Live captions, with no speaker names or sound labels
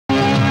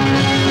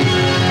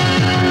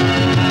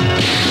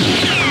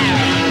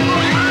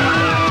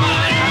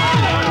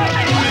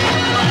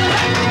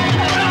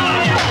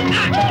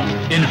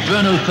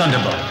Inferno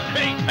Thunderbolt,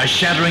 a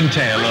shattering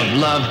tale of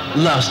love,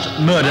 lust,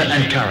 murder,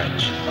 and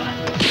courage.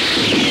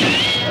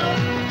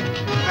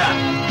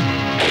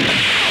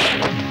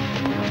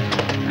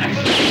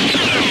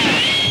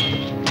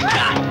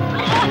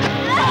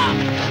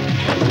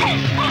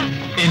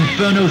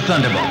 Inferno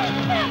Thunderbolt,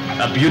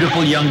 a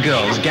beautiful young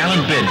girl's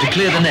gallant bid to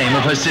clear the name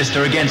of her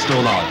sister against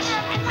all odds.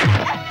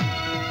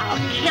 I'll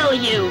kill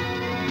you!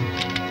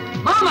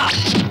 Mama!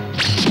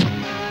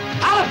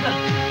 Allison!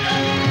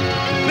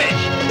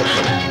 Bitch!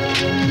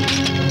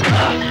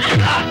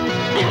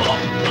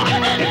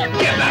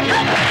 Get back here!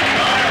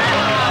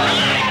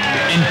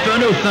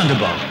 Inferno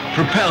Thunderbolt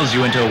propels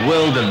you into a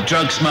world of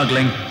drug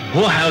smuggling,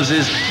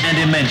 whorehouses, and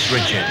immense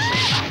riches.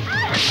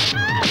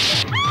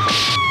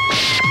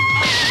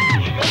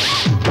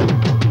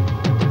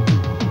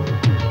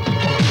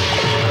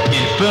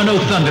 Inferno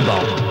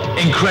Thunderbolt,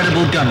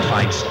 incredible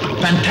gunfights,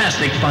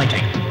 fantastic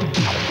fighting.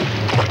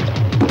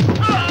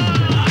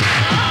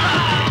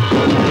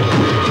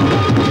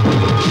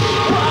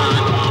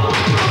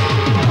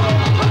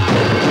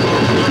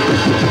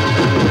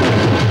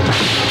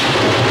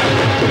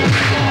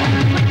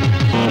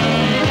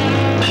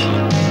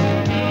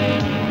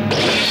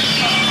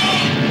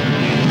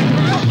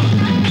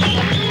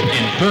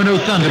 Inferno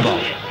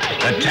Thunderbolt,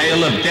 a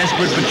tale of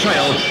desperate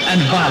betrayal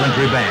and violent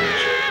revenge.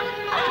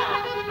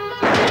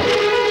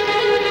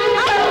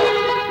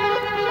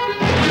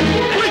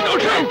 Please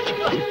don't shoot!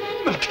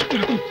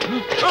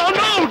 Oh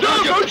no,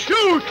 don't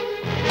shoot!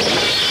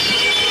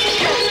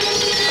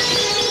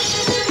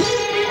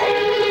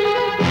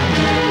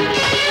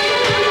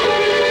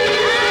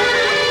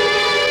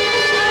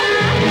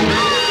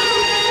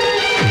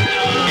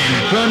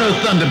 Inferno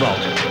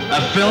Thunderbolt,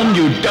 a film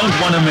you don't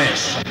want to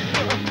miss.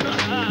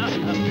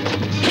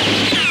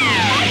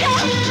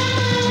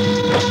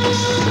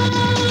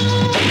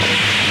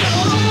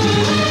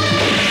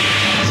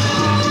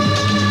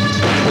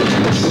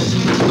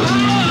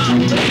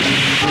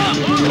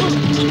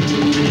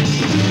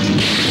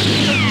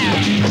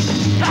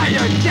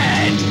 You're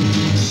dead!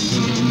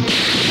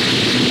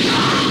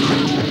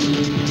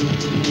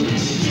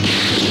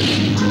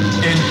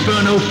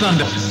 Inferno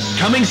Thunder,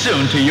 coming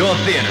soon to your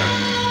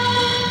theater.